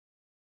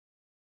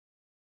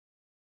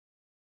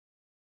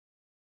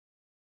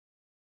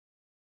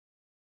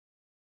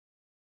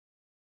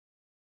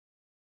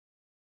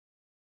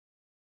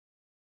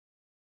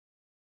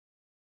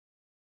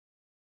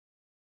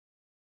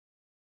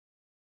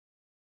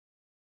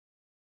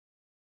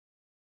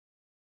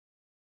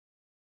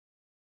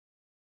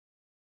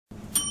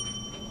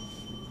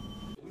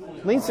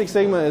Lean Six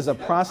Sigma is a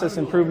process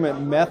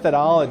improvement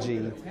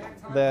methodology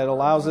that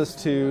allows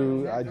us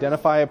to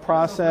identify a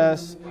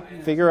process,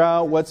 figure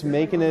out what's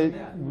making it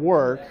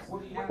work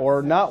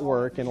or not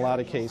work in a lot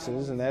of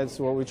cases, and that's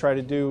what we try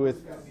to do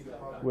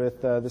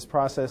with this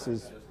process,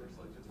 is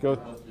go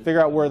figure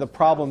out where the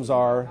problems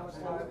are,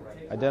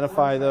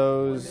 identify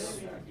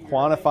those,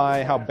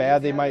 quantify how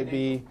bad they might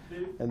be,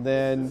 and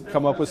then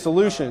come up with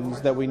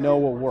solutions that we know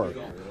will work.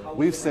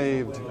 We've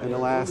saved, in the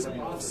last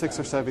 6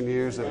 or 7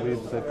 years that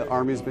the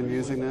Army's been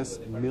using this,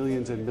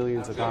 millions and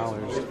millions of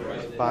dollars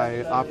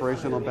by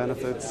operational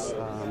benefits,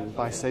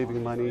 by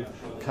saving money,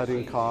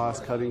 cutting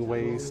costs, cutting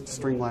waste,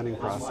 streamlining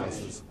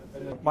processes.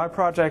 My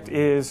project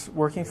is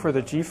working for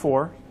the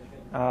G4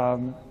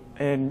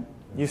 in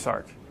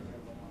USARC.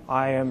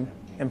 I am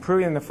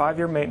improving the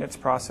 5-year maintenance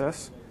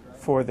process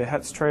for the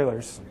HETS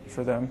trailers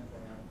for them,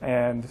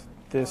 and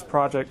this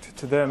project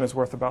to them is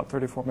worth about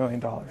 $34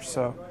 million.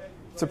 So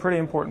it's a pretty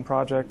important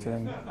project,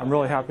 and I'm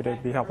really happy to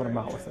be helping them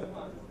out with it.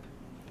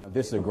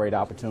 This is a great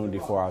opportunity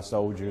for our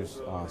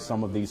soldiers.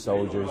 Some of these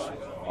soldiers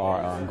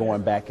are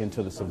going back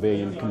into the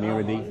civilian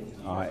community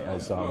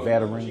as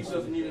veterans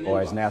or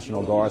as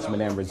National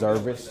Guardsmen and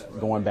reservists,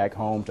 going back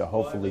home to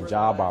hopefully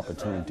job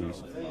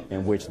opportunities,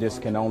 in which this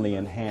can only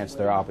enhance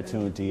their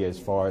opportunity as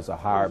far as a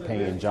higher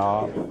paying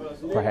job,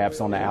 perhaps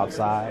on the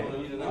outside,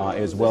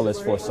 as well as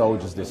for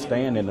soldiers that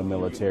stand in the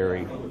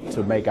military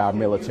to make our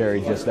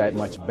military just that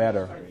much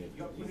better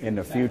in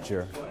the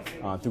future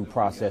through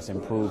process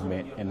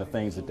improvement and the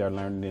things that they're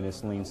learning in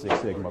this Lean Six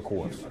Sigma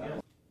course.